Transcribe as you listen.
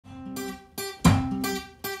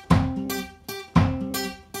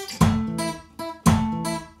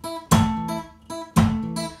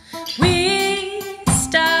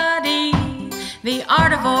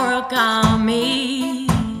of origami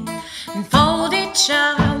and fold each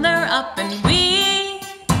other up, and we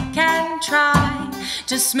can try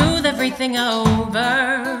to smooth everything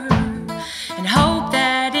over and hope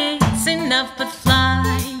that it's enough. But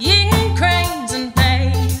flying cranes and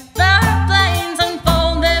paper planes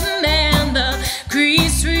unfold them and the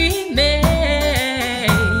crease remains.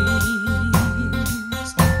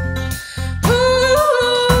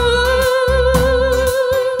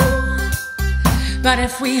 But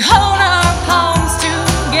if we hold our palms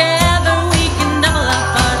together, we can double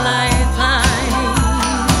up our lifelines.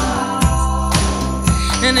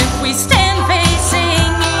 And if we stand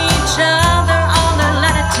facing each other, all the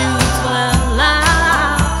latitudes will align.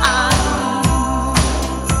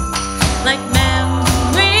 Like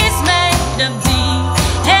memories made of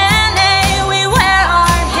DNA, we wear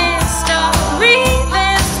our history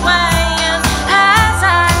this way. And as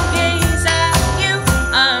I gaze at you,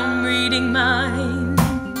 I'm reading mine.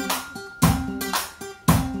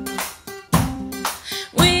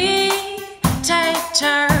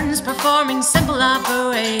 Turns performing simple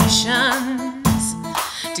operations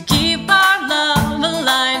to keep our love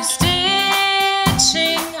alive,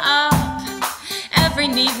 stitching up every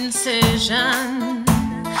neat incision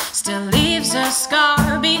still leaves a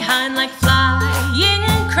scar behind. Like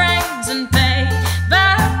flying cranes and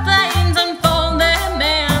paper planes unfold them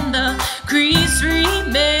and the crease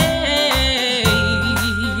remains.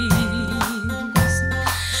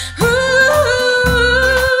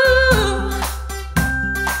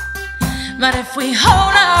 But if we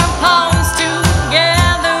hold